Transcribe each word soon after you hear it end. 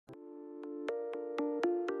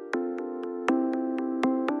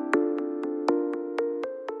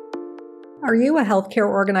Are you a healthcare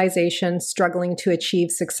organization struggling to achieve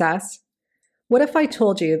success? What if I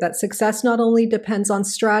told you that success not only depends on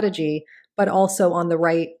strategy, but also on the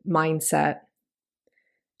right mindset?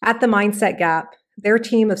 At the Mindset Gap, their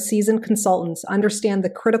team of seasoned consultants understand the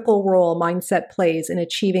critical role mindset plays in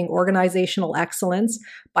achieving organizational excellence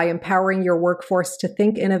by empowering your workforce to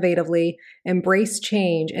think innovatively, embrace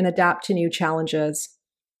change, and adapt to new challenges.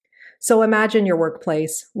 So imagine your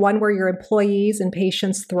workplace, one where your employees and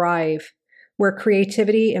patients thrive, where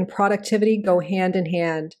creativity and productivity go hand in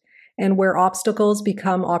hand, and where obstacles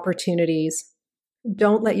become opportunities.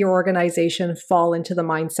 Don't let your organization fall into the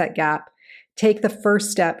mindset gap. Take the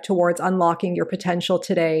first step towards unlocking your potential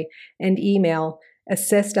today and email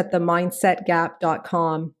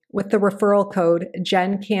assist@themindsetgap.com with the referral code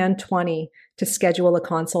GenCan20 to schedule a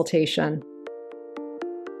consultation.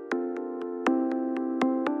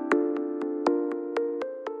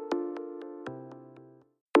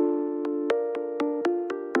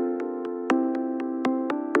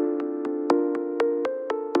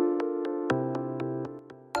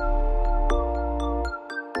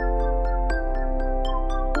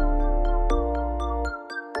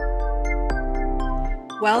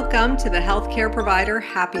 Welcome to the Healthcare Provider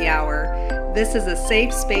Happy Hour. This is a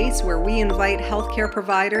safe space where we invite healthcare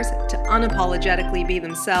providers to unapologetically be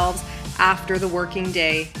themselves after the working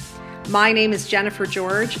day. My name is Jennifer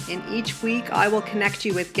George, and each week I will connect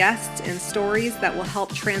you with guests and stories that will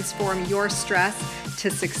help transform your stress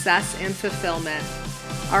to success and fulfillment.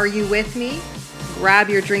 Are you with me? Grab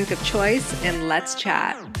your drink of choice and let's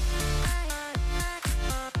chat.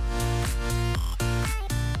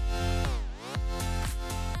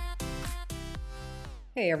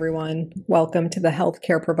 Hey everyone, welcome to the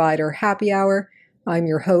Healthcare Provider Happy Hour. I'm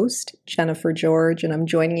your host, Jennifer George, and I'm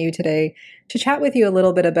joining you today to chat with you a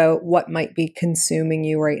little bit about what might be consuming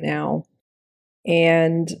you right now.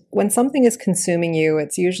 And when something is consuming you,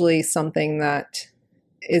 it's usually something that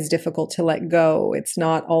is difficult to let go. It's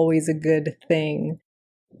not always a good thing.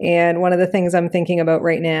 And one of the things I'm thinking about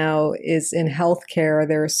right now is in healthcare,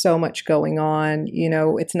 there's so much going on. You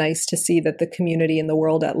know, it's nice to see that the community and the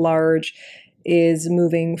world at large is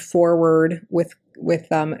moving forward with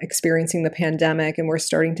experiencing the pandemic, and we're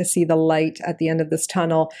starting to see the light at the end of this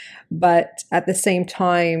tunnel. But at the same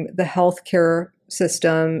time, the healthcare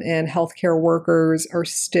system and healthcare workers are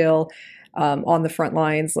still on the front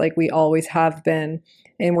lines like we always have been,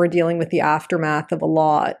 and we're dealing with the aftermath of a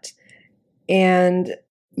lot. And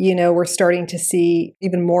you know, we're starting to see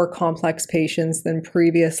even more complex patients than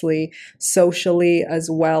previously, socially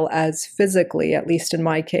as well as physically, at least in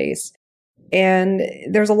my case. And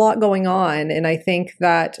there's a lot going on. And I think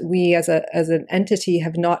that we as an entity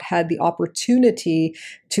have not had the opportunity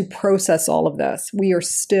to process all of this. We are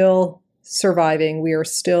still surviving. We are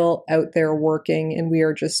still out there working, and we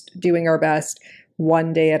are just doing our best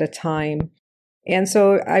one day at a time. And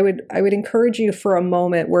so I would encourage you for a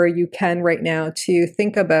moment where you can right now to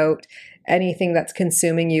think about anything that's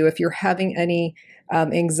consuming you. If you're having any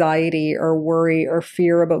anxiety or worry or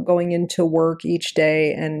fear about going into work each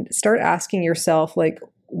day, and start asking yourself like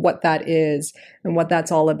what that is and what that's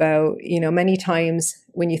all about. You know, many times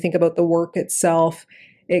when you think about the work itself,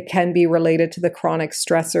 it can be related to the chronic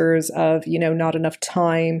stressors of, you know, not enough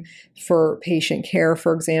time for patient care,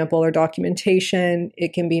 for example, or documentation.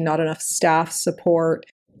 It can be not enough staff support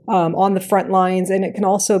on the front lines. And it can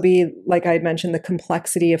also be, like I mentioned, the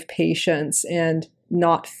complexity of patients and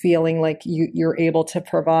not feeling like you're able to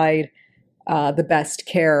provide the best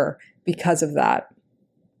care because of that.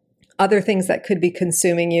 Other things that could be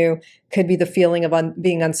consuming you could be the feeling of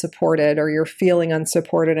being unsupported, or you're feeling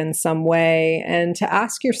unsupported in some way, and to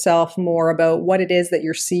ask yourself more about what it is that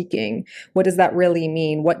you're seeking. What does that really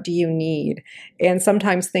mean? What do you need? And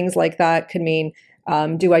sometimes things like that could mean,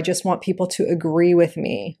 do I just want people to agree with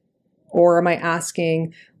me? Or am I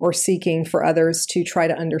asking or seeking for others to try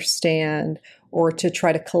to understand, or to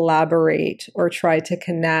try to collaborate, or try to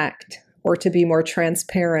connect, or to be more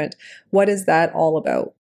transparent? What is that all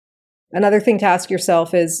about? Another thing to ask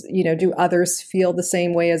yourself is, you know, do others feel the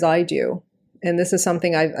same way as I do? And this is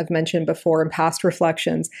something I've mentioned before in past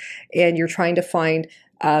reflections, and you're trying to find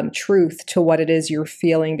truth to what it is you're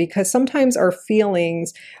feeling, because sometimes our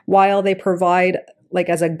feelings, while they provide like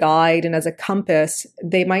as a guide and as a compass,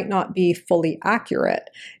 they might not be fully accurate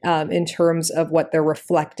in terms of what they're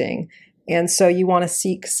reflecting. And so you want to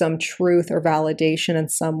seek some truth or validation in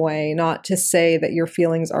some way, not to say that your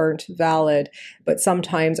feelings aren't valid, but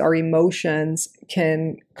sometimes our emotions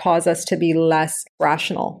can cause us to be less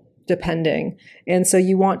rational, depending. And so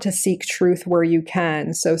you want to seek truth where you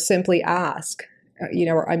can. So simply ask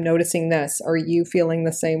I'm noticing this. Are you feeling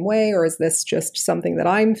the same way? Or is this just something that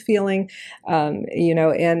I'm feeling?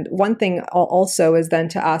 And one thing also is then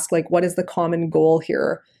to ask, like, what is the common goal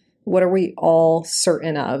here? What are we all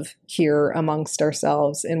certain of here amongst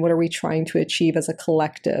ourselves? And what are we trying to achieve as a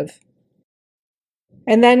collective?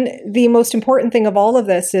 And then the most important thing of all of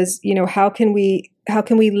this is, how can we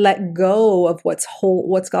let go of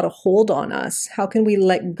what's got a hold on us? How can we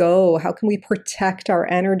let go? How can we protect our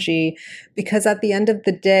energy? Because at the end of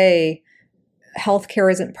the day,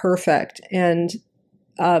 healthcare isn't perfect, and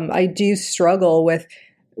I do struggle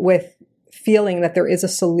with feeling that there is a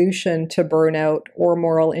solution to burnout or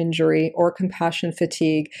moral injury or compassion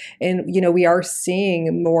fatigue. And, we are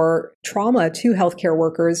seeing more trauma to healthcare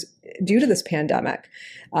workers due to this pandemic,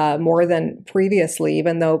 more than previously,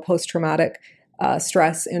 even though post-traumatic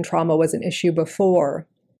stress and trauma was an issue before.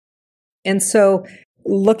 And so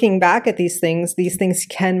looking back at these things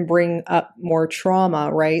can bring up more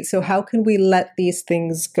trauma, right? So how can we let these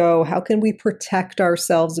things go? How can we protect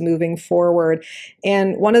ourselves moving forward?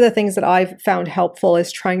 And one of the things that I've found helpful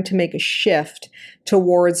is trying to make a shift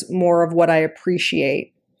towards more of what I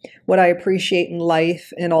appreciate in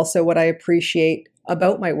life, and also what I appreciate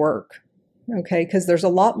about my work. Okay, because there's a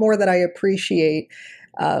lot more that I appreciate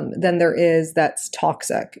than there is that's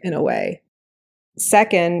toxic in a way.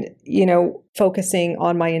 Second, focusing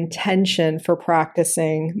on my intention for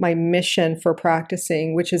practicing, my mission for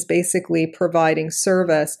practicing, which is basically providing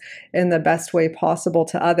service in the best way possible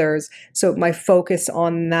to others. So my focus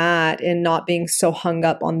on that, and not being so hung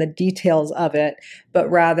up on the details of it,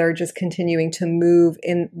 but rather just continuing to move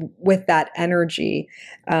in with that energy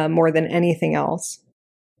more than anything else.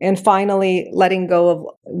 And finally, letting go of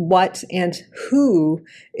what and who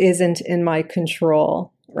isn't in my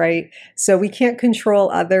control. Right? So we can't control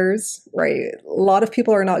others, right? A lot of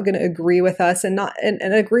people are not going to agree with us, and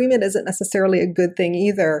an agreement isn't necessarily a good thing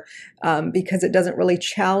either, because it doesn't really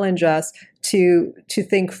challenge us to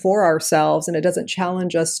think for ourselves, and it doesn't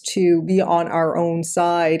challenge us to be on our own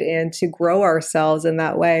side and to grow ourselves in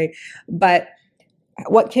that way. But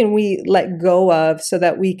what can we let go of so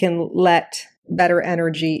that we can let better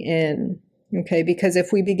energy in? Okay, because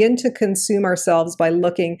if we begin to consume ourselves by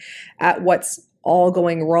looking at what's all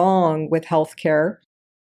going wrong with healthcare,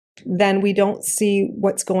 then we don't see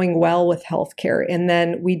what's going well with healthcare. And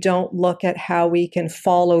then we don't look at how we can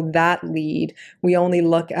follow that lead. We only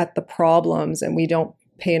look at the problems, and we don't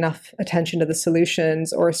pay enough attention to the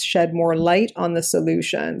solutions or shed more light on the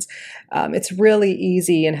solutions. It's really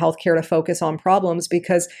easy in healthcare to focus on problems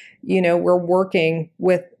because, we're working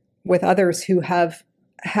with others who have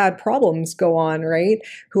had problems go on, right?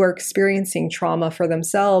 Who are experiencing trauma for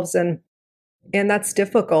themselves. And that's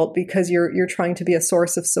difficult because you're trying to be a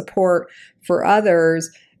source of support for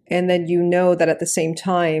others. And then that at the same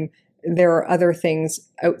time, there are other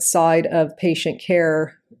things outside of patient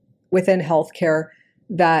care within healthcare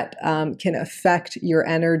that can affect your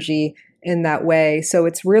energy in that way. So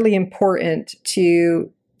it's really important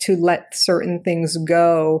to let certain things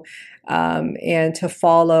go, and to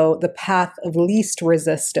follow the path of least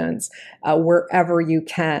resistance wherever you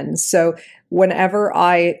can. So whenever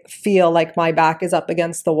I feel like my back is up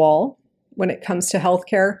against the wall when it comes to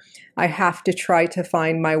healthcare, I have to try to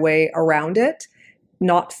find my way around it,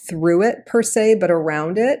 not through it per se, but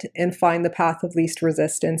around it, and find the path of least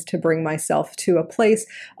resistance to bring myself to a place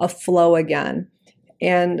of flow again.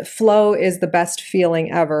 And flow is the best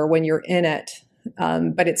feeling ever when you're in it,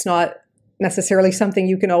 but it's not necessarily something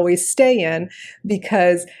you can always stay in,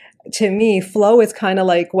 because to me, flow is kind of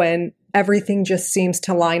like when everything just seems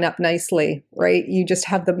to line up nicely, right? You just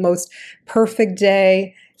have the most perfect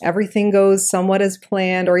day. Everything goes somewhat as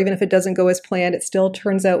planned, or even if it doesn't go as planned, it still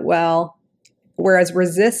turns out well. Whereas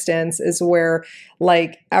resistance is where,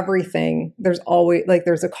 like everything, there's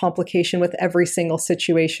a complication with every single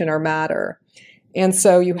situation or matter. And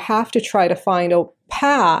so you have to try to find a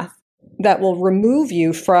path that will remove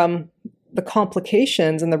you from the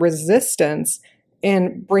complications and the resistance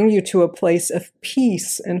and bring you to a place of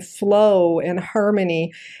peace and flow and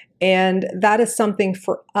harmony. And that is something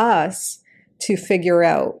for us to figure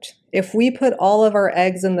out. If we put all of our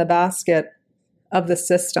eggs in the basket of the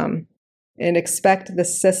system and expect the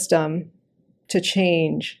system to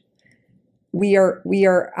change, we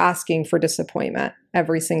are asking for disappointment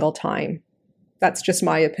every single time. That's just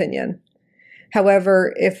my opinion.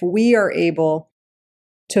 However, if we are able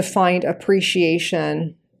to find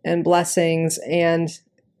appreciation and blessings and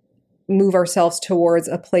move ourselves towards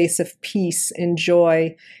a place of peace and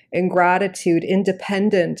joy and gratitude,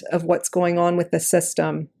 independent of what's going on with the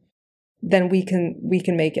system, then we can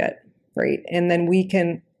make it, right? And then we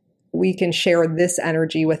can we can share this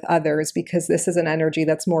energy with others, because this is an energy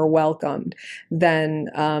that's more welcomed than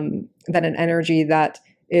an energy that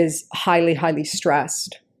is highly, highly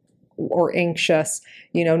stressed or anxious.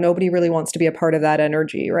 Nobody really wants to be a part of that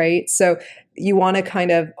energy, right? So you want to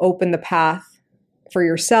kind of open the path for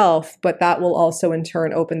yourself, but that will also in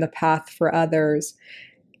turn open the path for others.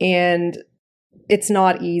 And it's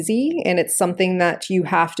not easy, and it's something that you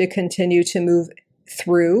have to continue to move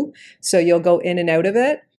through. So you'll go in and out of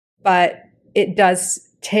it, but it does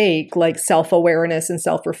take like self-awareness and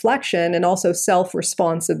self-reflection and also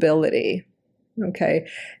self-responsibility. Okay.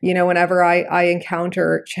 Whenever I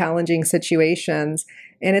encounter challenging situations,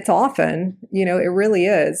 and it's often, it really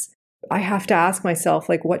is, I have to ask myself,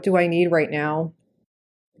 like, what do I need right now?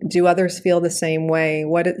 Do others feel the same way?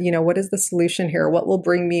 What is the solution here? What will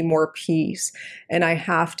bring me more peace? And I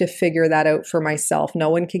have to figure that out for myself. No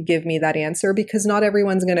one can give me that answer, because not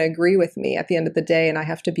everyone's going to agree with me at the end of the day, and I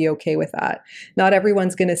have to be okay with that. Not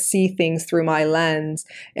everyone's going to see things through my lens,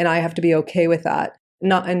 and I have to be okay with that.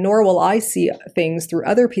 Nor will I see things through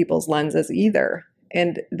other people's lenses either.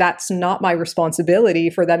 And that's not my responsibility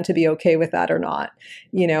for them to be okay with that or not.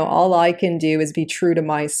 All I can do is be true to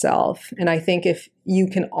myself. And I think if you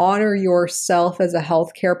can honor yourself as a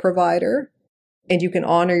healthcare provider, and you can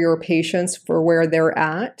honor your patients for where they're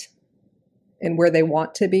at and where they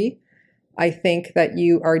want to be, I think that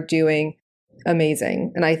you are doing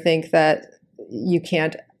amazing. And I think that you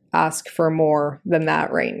can't ask for more than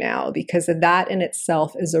that right now, because that in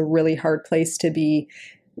itself is a really hard place to be,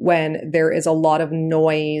 when there is a lot of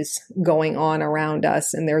noise going on around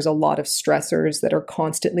us, and there's a lot of stressors that are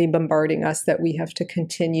constantly bombarding us that we have to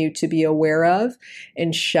continue to be aware of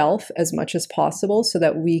and shelf as much as possible, so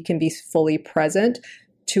that we can be fully present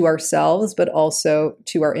to ourselves, but also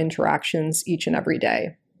to our interactions each and every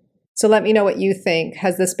day. So let me know what you think.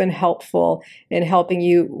 Has this been helpful in helping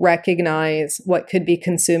you recognize what could be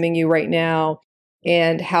consuming you right now,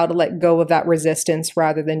 and how to let go of that resistance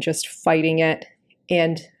rather than just fighting it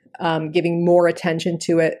and giving more attention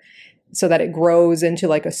to it, so that it grows into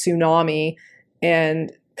like a tsunami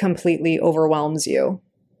and completely overwhelms you?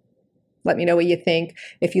 Let me know what you think.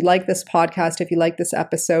 If you like this podcast, if you like this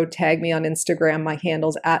episode, tag me on Instagram. My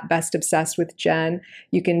handle's @bestobsessedwithjen.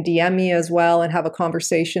 You can DM me as well and have a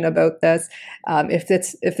conversation about this. If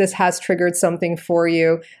this has triggered something for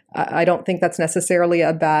you, I don't think that's necessarily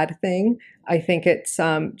a bad thing. I think it's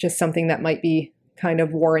just something that might be kind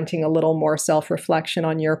of warranting a little more self-reflection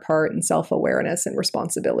on your part, and self-awareness and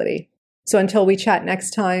responsibility. So until we chat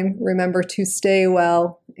next time, remember to stay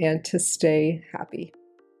well and to stay happy.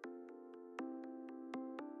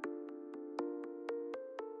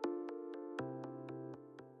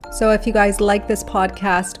 So if you guys like this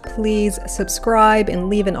podcast, please subscribe and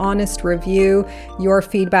leave an honest review. Your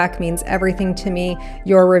feedback means everything to me.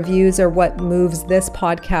 Your reviews are what moves this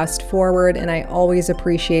podcast forward, and I always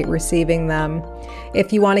appreciate receiving them.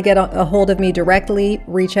 If you want to get a hold of me directly,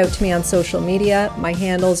 reach out to me on social media. My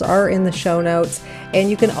handles are in the show notes, and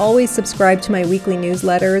you can always subscribe to my weekly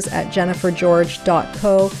newsletters at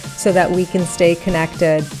jennifergeorge.co so that we can stay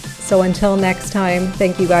connected. So until next time,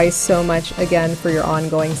 thank you guys so much again for your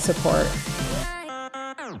ongoing support.